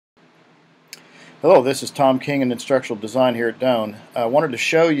Hello, this is Tom King in Instructional Design here at Doane. I wanted to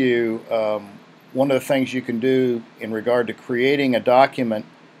show you one of the things you can do in regard to creating a document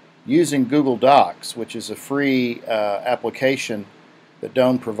using Google Docs, which is a free application that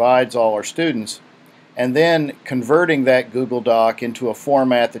Doane provides all our students, and then converting that Google Doc into a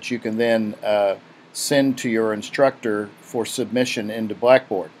format that you can then send to your instructor for submission into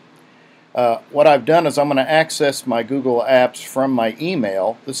Blackboard. What I've done is I'm going to access my Google Apps from my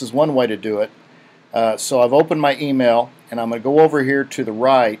email. This is one way to do it. So I've opened my email and I'm going to go over here to the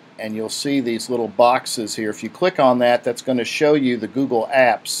right and you'll see these little boxes here. If you click on that, that's going to show you the Google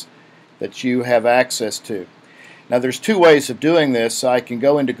Apps that you have access to. Now there's two ways of doing this. I can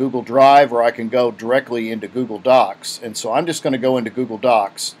go into Google Drive or I can go directly into Google Docs, and so I'm just going to go into Google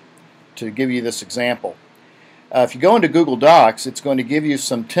Docs to give you this example. If you go into Google Docs, it's going to give you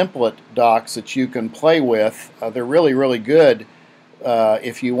some template docs that you can play with. They're really good.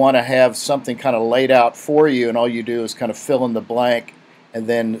 If you want to have something kind of laid out for you and all you do is kind of fill in the blank and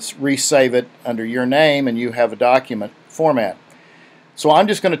then resave it under your name and you have a document format. So I'm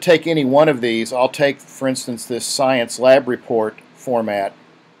just going to take any one of these. I'll take, for instance, this science lab report format,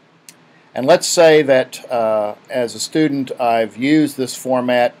 and let's say that as a student I've used this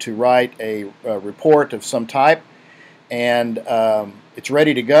format to write a report of some type and it's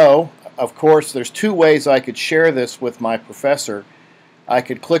ready to go. Of course, there's two ways I could share this with my professor. I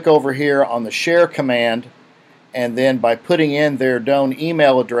could click over here on the share command, and then by putting in their Doane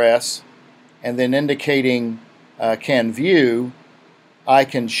email address and then indicating can view, I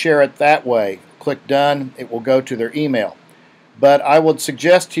can share it that way. Click done, it will go to their email. But I would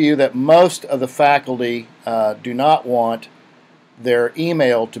suggest to you that most of the faculty do not want their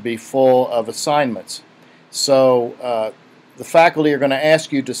email to be full of assignments. So the faculty are going to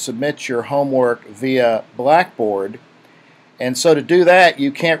ask you to submit your homework via Blackboard. And so to do that,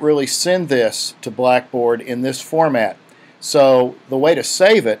 you can't really send this to Blackboard in this format. So the way to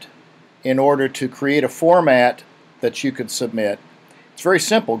save it in order to create a format that you could submit, it's very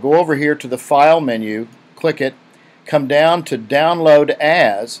simple. Go over here to the File menu, click it, come down to Download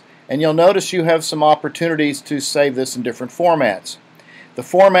As, and you'll notice you have some opportunities to save this in different formats. The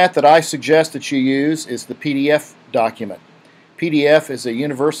format that I suggest that you use is the PDF document. PDF is a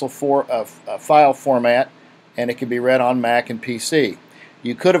universal file format, and it can be read on Mac and PC.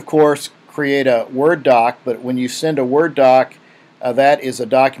 You could, of course, create a Word doc, but when you send a Word doc, that is a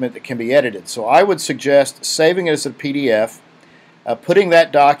document that can be edited. So I would suggest saving it as a PDF, putting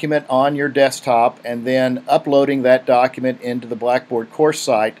that document on your desktop, and then uploading that document into the Blackboard course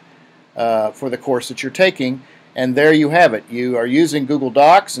site for the course that you're taking. And there you have it. You are using Google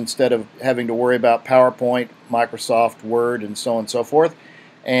Docs instead of having to worry about PowerPoint, Microsoft Word, and so on and so forth.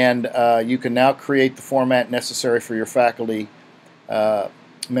 And you can now create the format necessary for your faculty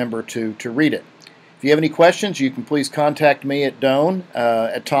member to read it. If you have any questions, you can please contact me at Doane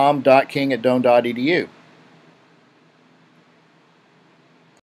at tom.king@doane.edu.